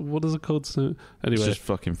 What is a Cold Stone? Anyway. It's just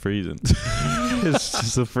fucking freezing. It's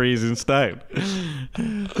just a freezing stone.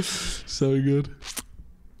 So good.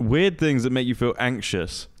 Weird things that make you feel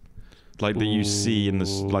anxious, like that you see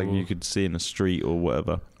like you could see in the street or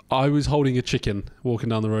whatever. I was holding a chicken walking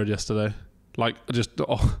down the road yesterday, like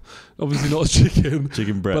obviously not a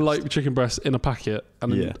chicken breast, but like chicken breast in a packet,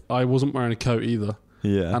 and I wasn't wearing a coat either.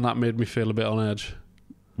 Yeah, and that made me feel a bit on edge.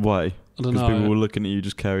 Why? I don't know. Because people were looking at you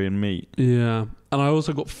just carrying meat. Yeah, and I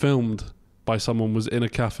also got filmed by someone was in a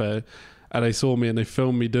cafe, and they saw me and they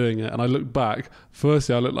filmed me doing it, and I looked back.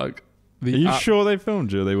 Firstly, I looked like. Are you sure they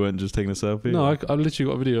filmed you? Or they weren't just taking a selfie? No, I literally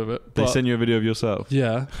got a video of it. They sent you a video of yourself?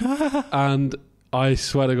 Yeah. And I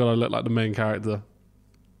swear to God, I look like the main character.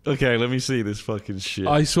 Okay, let me see this fucking shit.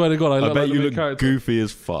 I swear to God, I look like the main character. I bet you look goofy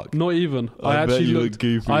as fuck. Not even. I bet you look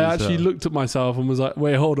goofy I actually looked at myself and was like,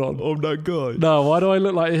 wait, hold on. I'm that guy. No, why do I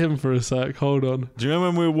look like him for a sec? Hold on. Do you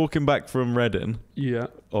remember when we were walking back from Reading? Yeah.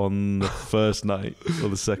 On the first night or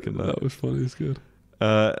the second night? That was funny. It's good.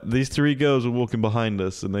 These three girls were walking behind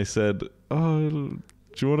us and they said, "Oh, do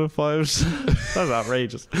you want a 5?" That's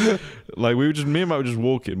outrageous. Like me and Matt were just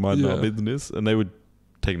walking, minding our business, and they were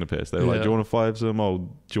taking the piss. They were like, "Do you want a 5 some? Oh, do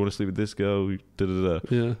you want to sleep with this girl?" Da, da, da.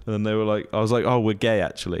 Yeah. And then they were like, I was like, "Oh, we're gay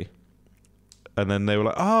actually." And then they were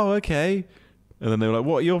like, "Oh, okay." And then they were like,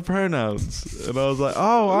 "What are your pronouns?" And I was like,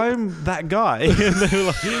 "Oh, I'm that guy." And they were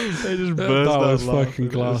like, they just burst out. That was fucking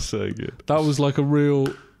class. It was so good. That was like a real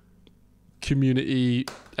community.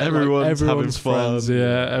 Everyone's having friends. fun.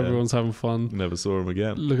 Yeah, everyone's having fun. Never saw him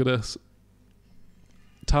again. Look at this.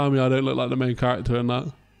 Tell me I don't look like the main character in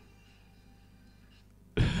that.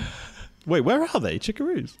 Wait, where are they?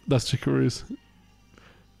 Chickaroos? That's Chickaroos.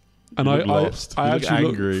 And you look lost. I look actually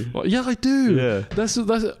angry. Well, yeah, I do. Yeah. That's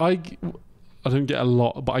I don't get a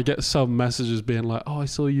lot, but I get some messages being like, "Oh, I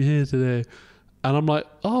saw you here today," and I'm like,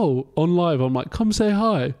 "Oh, on live." I'm like, "Come say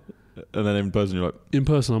hi." And then in person, you're like, in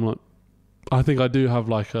person, I'm like, I think I do have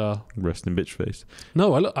like a resting bitch face.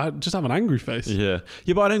 No, I just have an angry face. Yeah,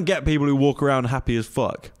 but I don't get people who walk around happy as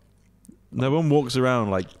fuck. No one walks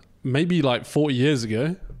around like maybe like 40 years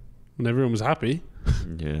ago when everyone was happy.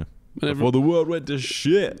 Yeah, before the world went to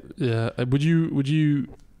shit. Yeah, would you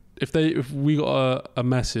if we got a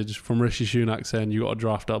message from Rishi Sunak saying you got to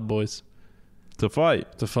draft up boys to fight,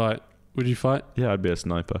 would you fight? Yeah, I'd be a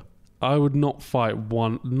sniper. I would not fight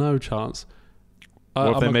one. No chance.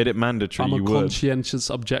 What if they made it mandatory? I'm a conscientious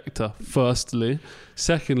objector, firstly.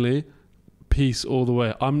 Secondly, peace all the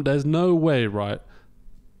way. There's no way, right?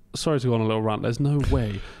 Sorry to go on a little rant. There's no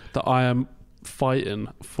way that I am fighting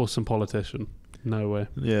for some politician. No way.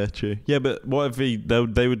 Yeah, true. Yeah, but what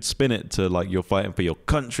if they would spin it to like you're fighting for your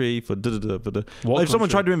country, for da-da-da, da-da. What if someone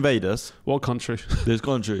tried to invade us? What country? This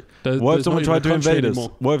country. What if someone tried to invade us?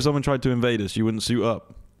 What if someone tried to invade us? You wouldn't suit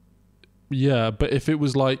up? Yeah, but if it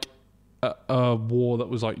was like a war that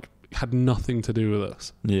was like had nothing to do with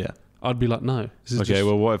us, yeah, I'd be like, no. Okay,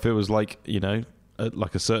 well, what if it was like,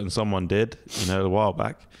 like a certain someone did, a while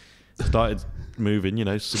back, started moving,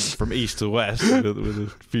 from east to west with a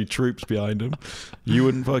few troops behind him. You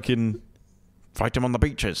wouldn't fucking fight him on the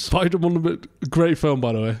beaches. Fight him on the beach. Great film,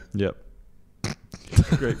 by the way. Yep.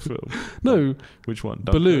 Great film. No. Which one?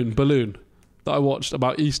 Balloon. That I watched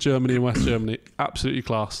about East Germany and West Germany. Absolutely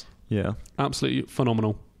class. Yeah. Absolutely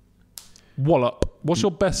phenomenal. Wallop. What's your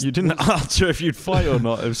best... You didn't answer if you'd fight or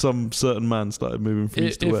not if some certain man started moving from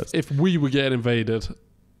east to west. If we were getting invaded...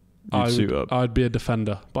 I'd be a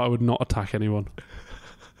defender, but I would not attack anyone.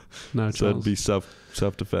 No chance. So it'd be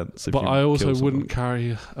self-defense. But I also wouldn't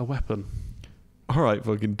carry a weapon. All right,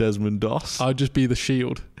 fucking Desmond Doss. I'd just be the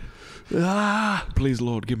shield. Please,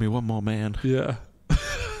 Lord, give me one more man. Yeah.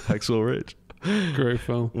 Hacksaw Ridge. Great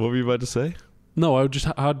film. What were you about to say? No, I'd just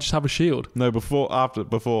have a shield. No,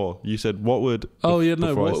 before you said what would... Oh, yeah,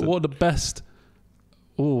 no. What are the best...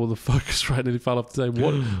 Oh, the focus right nearly fell off today.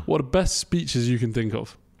 What are the best speeches you can think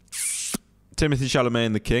of? Timothy Chalamet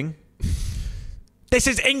and the King. This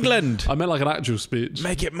is England. I meant like an actual speech.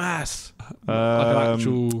 Make it mass. Like an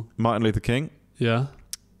actual... Martin Luther King. Yeah.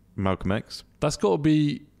 Malcolm X. That's got to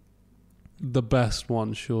be the best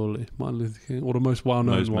one, surely. Martin Luther King. Or the most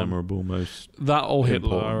well-known one. Most memorable, most... That or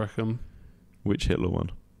Hitler, important. I reckon. Which Hitler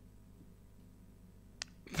one?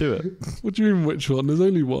 Do it. What do you mean which one? There's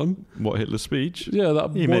only one. What, Hitler's speech? Yeah,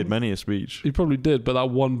 He made many a speech. He probably did, but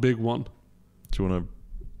that one big one. Do you want to...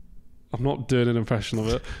 I'm not doing an impression of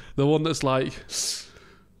it. The one that's like...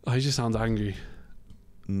 Oh, he just sounds angry.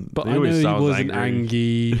 But I know he wasn't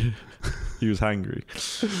angry. He was hangry.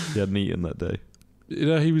 He hadn't eaten that day.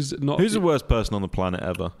 He was not... Who's the worst person on the planet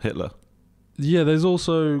ever? Hitler. Yeah, there's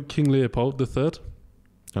also King Leopold III.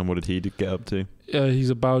 And what did he get up to? He's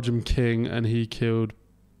a Belgian king and he killed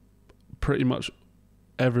pretty much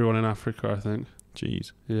everyone in Africa, I think.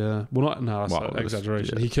 Jeez. Yeah. Well, that's an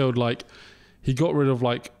exaggeration. Yeah. He killed he got rid of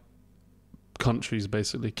countries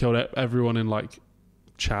basically. Killed everyone in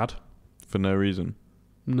Chad. For no reason.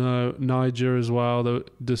 No, Niger as well. They were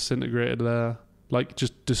disintegrated there.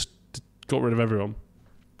 Just got rid of everyone.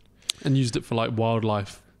 And used it for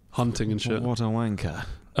wildlife hunting and shit. What a wanker.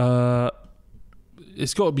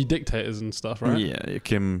 It's got to be dictators and stuff, right? Yeah,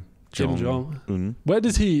 Kim Jong. Mm. Where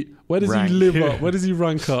does he live up? Where does he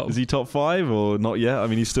rank up? Is he top 5 or not yet? I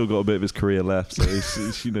mean, he's still got a bit of his career left, so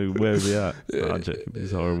he's where is he at?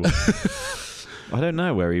 He's horrible. I don't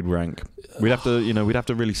know where he'd rank. We'd have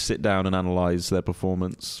to really sit down and analyze their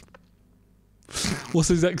performance. What's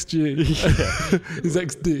his XG? His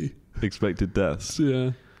XD? Expected deaths.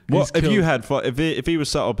 Yeah. What if you had if he was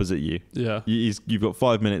sat opposite you? Yeah. You've got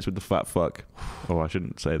 5 minutes with the fat fuck. Oh, I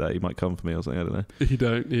shouldn't say that. He might come for me or something. I don't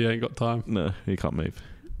know. He ain't got time. No, he can't move.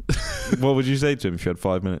 What would you say to him if you had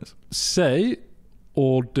 5 minutes? Say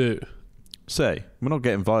or do. Say. We're not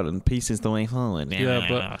getting violent. Peace is the way forward.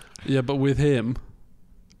 Yeah, but with him.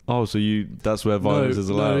 Oh, so that's where violence is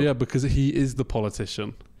allowed. No, yeah, because he is the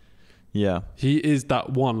politician. Yeah. He is that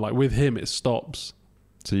one. With him, it stops.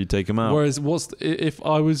 So you take him out. Whereas, if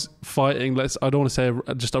I was fighting, I don't want to say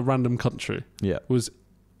just a random country. Yeah. Was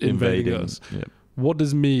invading us. Yeah. What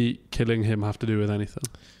does me killing him have to do with anything?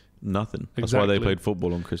 Nothing. Exactly. That's why they played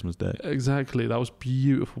football on Christmas Day. Exactly. That was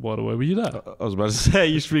beautiful, by the way. Were you there? I was about to say,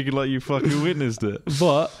 you're speaking like you fucking witnessed it.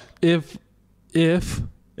 But if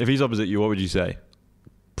he's opposite you, what would you say?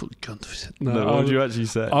 No, what would you actually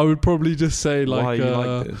say? I would probably just say why are you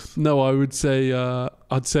like this? No, I would say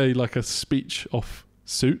I'd say a speech off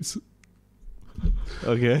Suits.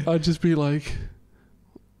 Okay. I'd just be like,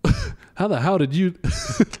 how the hell did you?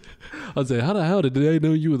 I'd say, how the hell did they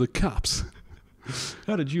know you were the cops?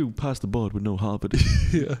 How did you pass the board with no Harvard?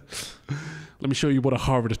 Yeah. Let me show you what a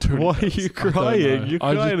Harvard attorney Why does. are you crying? You're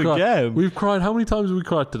crying again. We've cried. How many times have we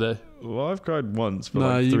cried today? Well, I've cried once for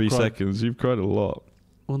 3 seconds. You've cried a lot.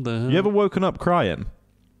 What the hell? You ever woken up crying?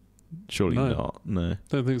 Surely not. No.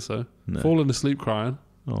 Don't think so. No. Falling asleep crying.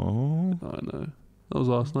 Oh. I know. That was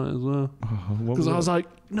last night as well. Because I was like,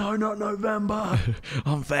 no, not November.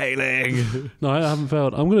 I'm failing. No, I haven't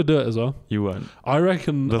failed. I'm going to do it as well. You won't. I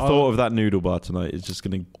reckon... The thought of that noodle bar tonight is just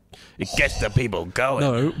going to... It gets the people going.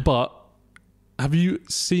 No, but have you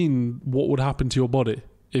seen what would happen to your body?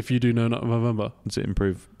 if you do No Nut November? Does it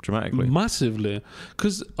improve dramatically? Massively.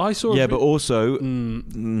 Because I saw... Yeah, but also...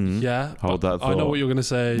 yeah. Hold that thought. I know what you're going to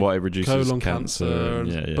say. What, it reduces colon cancer.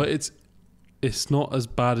 And, but it's not as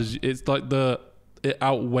bad as... It's like it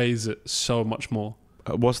outweighs it so much more.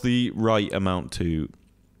 What's the right amount to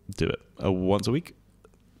do it? Once a week?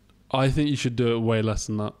 I think you should do it way less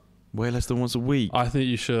than that. Way less than once a week? I think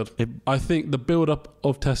you should. I think the build-up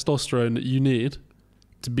of testosterone that you need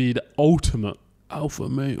to be the ultimate alpha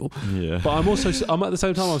male. Yeah. But I'm at the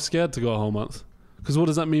same time, I'm scared to go a whole month. Because what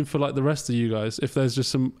does that mean for like the rest of you guys if there's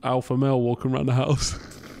just some alpha male walking around the house?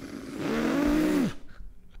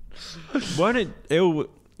 Won't it'll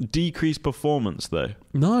decrease performance though?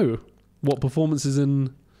 No. What performances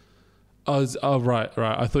in... Oh, right.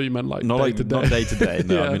 I thought you meant like not day to day. Not day to day.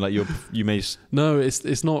 No, Yeah. I mean like you may... No,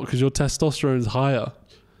 it's not because your testosterone is higher.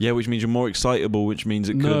 Yeah, which means you're more excitable, which means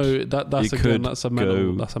it could... No, that's a mental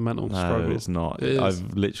struggle. No, it's not. It is.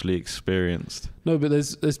 I've literally experienced... No, but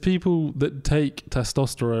there's people that take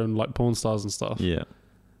testosterone, like porn stars and stuff. Yeah.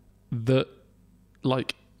 That,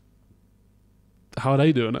 like... How are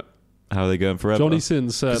they doing it? How are they going forever? Johnny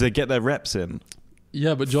Sins said... Because they get their reps in.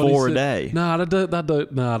 Yeah, but Johnny 4 a day. Nah, that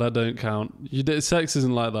don't count. Sex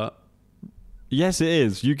isn't like that. Yes, it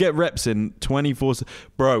is. You get reps in 24.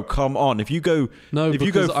 Bro, come on. If you go 4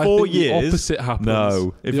 years, the opposite happens.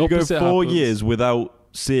 No, if you go 4 years without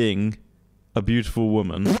seeing a beautiful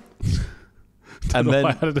woman, and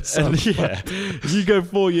if you go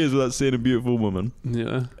 4 years without seeing a beautiful woman,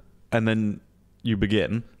 yeah, and then you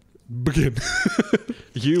begin,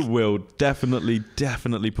 you will definitely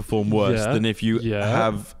perform worse than if you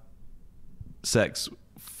have sex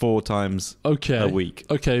 4 times a week.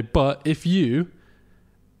 Okay, but if you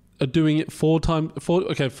are doing it 4 times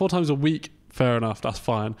a week, fair enough, that's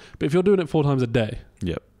fine. But if you're doing it 4 times a day,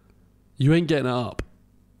 yep, you ain't getting it up.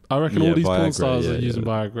 I reckon all these porn stars are using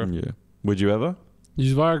Viagra. Yeah. Would you ever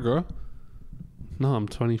use Viagra? No, I'm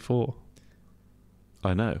 24.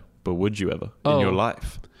 I know, but would you ever in your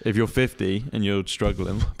life? If you're 50 and you're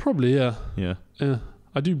struggling, probably yeah.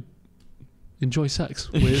 I do enjoy sex.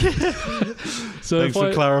 So thanks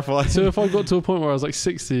for clarifying. So if I got to a point where I was like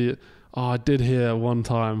 60, I did hear one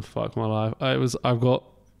time, fuck my life. I've got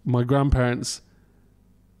my grandparents'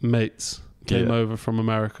 mates came over from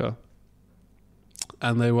America,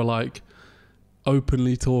 and they were like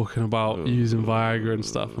openly talking about using Viagra and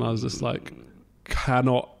stuff, and I was just like,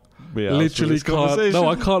 literally can't. No,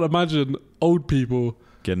 I can't imagine old people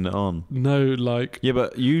getting it on. No, like... Yeah,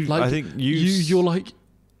 but I think you're like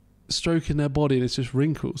stroking their body and it's just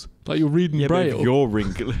wrinkles. Like you're reading Braille. But if you're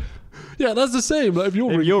wrinkly... Yeah, that's the same. Like if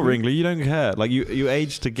you're wrinkly, you don't care. Like you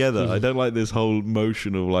age together. I don't like this whole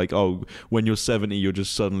motion of like, oh, when you're 70, you're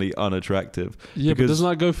just suddenly unattractive. Yeah, but doesn't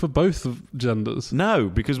that go for both of genders? No,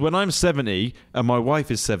 because when I'm 70 and my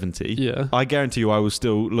wife is 70, I guarantee you I will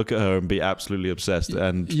still look at her and be absolutely obsessed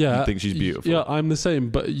and think she's beautiful. Yeah, I'm the same,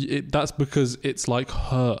 but that's because it's like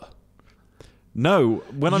her. No,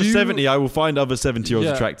 when I'm 70, I will find other 70-year-olds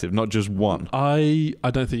attractive, not just one. I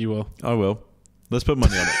don't think you will. I will. Let's put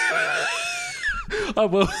money on it. I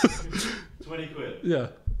will. 20 quid. Yeah.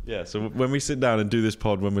 Yeah, so when we sit down and do this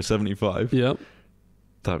pod when we're 75,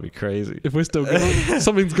 that'd be crazy. If we're still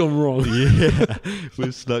something's gone wrong. Yeah.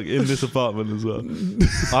 We're stuck in this apartment as well.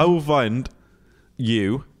 I will find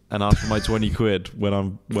you and ask for my 20 quid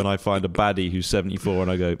when I find a baddie who's 74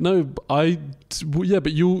 and I go... No,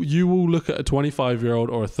 but you will look at a 25-year-old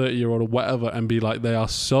or a 30-year-old or whatever and be like, they are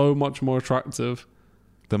so much more attractive...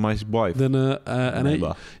 Than my wife. Than an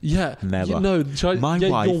Never. Never. My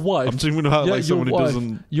wife. Your wife. I'm talking about like someone who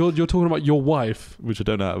doesn't... You're talking about your wife. Which I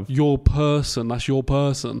don't have. Your person. That's your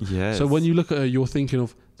person. Yes. So when you look at her, you're thinking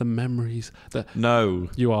of the memories. No.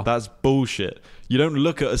 You are. That's bullshit. You don't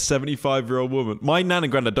look at a 75-year-old woman. My nan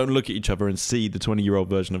and granddad don't look at each other and see the 20-year-old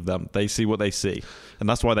version of them. They see what they see. And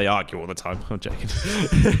that's why they argue all the time. I'm joking.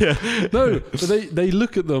 No, but they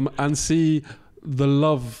look at them and see the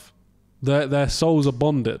love... Their souls are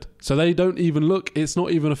bonded, so they don't even look. It's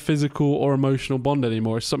not even a physical or emotional bond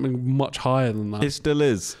anymore. It's something much higher than that. It still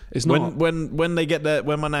is. It's not. When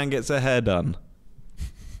my nan gets her hair done,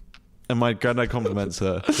 and my granddad compliments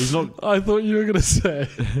her. He's not. I thought you were gonna say.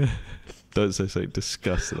 Don't say something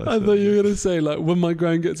disgusting. I thought you were gonna say like when my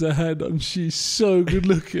gran gets her hair done, she's so good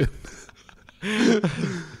looking.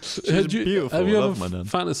 She's beautiful. Have you I ever love my nan.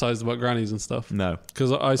 fantasized about grannies and stuff? No,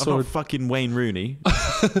 because I saw I'm not fucking Wayne Rooney.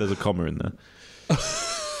 There's a comma in there.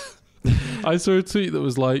 I saw a tweet that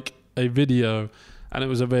was like a video, and it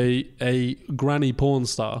was of a granny porn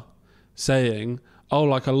star saying, "Oh,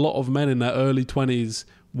 like a lot of men in their early 20s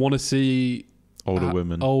want to see older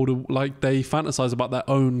women, like they fantasize about their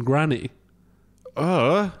own granny."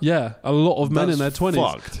 Yeah, a lot of men in their That's 20s.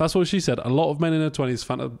 fucked. That's what she said. A lot of men in their 20s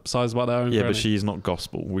fantasize about their own Yeah, granny. but she's not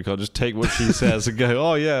gospel. We can't just take what she says and go,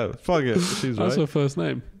 oh yeah, fuck it. She's That's right. her first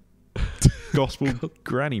name. Gospel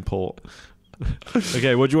granny port.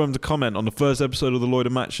 Okay, what do you want them to comment on the first episode of the Lloyd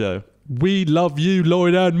and Matt show? We love you,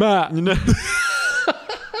 Lloyd and Matt. You know?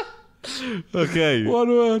 Okay. One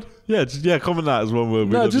word. Yeah, comment that as one word.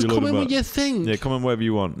 We No, love just you, Lloyd comment and what Matt. you think. Yeah, comment whatever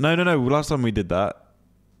you want. No. Last time we did that,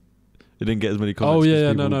 it didn't get as many comments. Oh, 'cause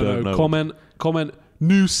yeah, people don't no. know. Comment.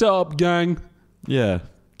 New setup, gang. Yeah,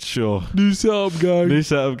 sure. New setup, gang. New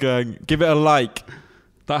setup, gang. Give it a like.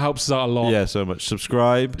 That helps us out a lot. Yeah, so much.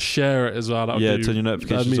 Subscribe. Share it as well. Turn your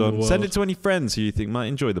notifications on. Send it to any friends who you think might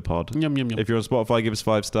enjoy the pod. Yum, yum, yum. If you're on Spotify, give us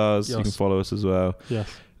 5 stars. Yes. You can follow us as well. Yes.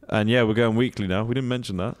 And yeah, we're going weekly now. We didn't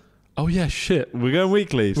mention that. Oh, yeah, shit. We're going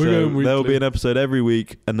weekly. There'll weekly. be an episode every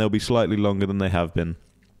week, and they'll be slightly longer than they have been.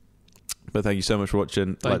 But thank you so much for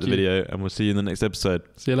watching. Like the video, and we'll see you in the next episode.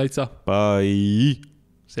 See you later. Bye. See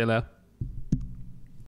you later.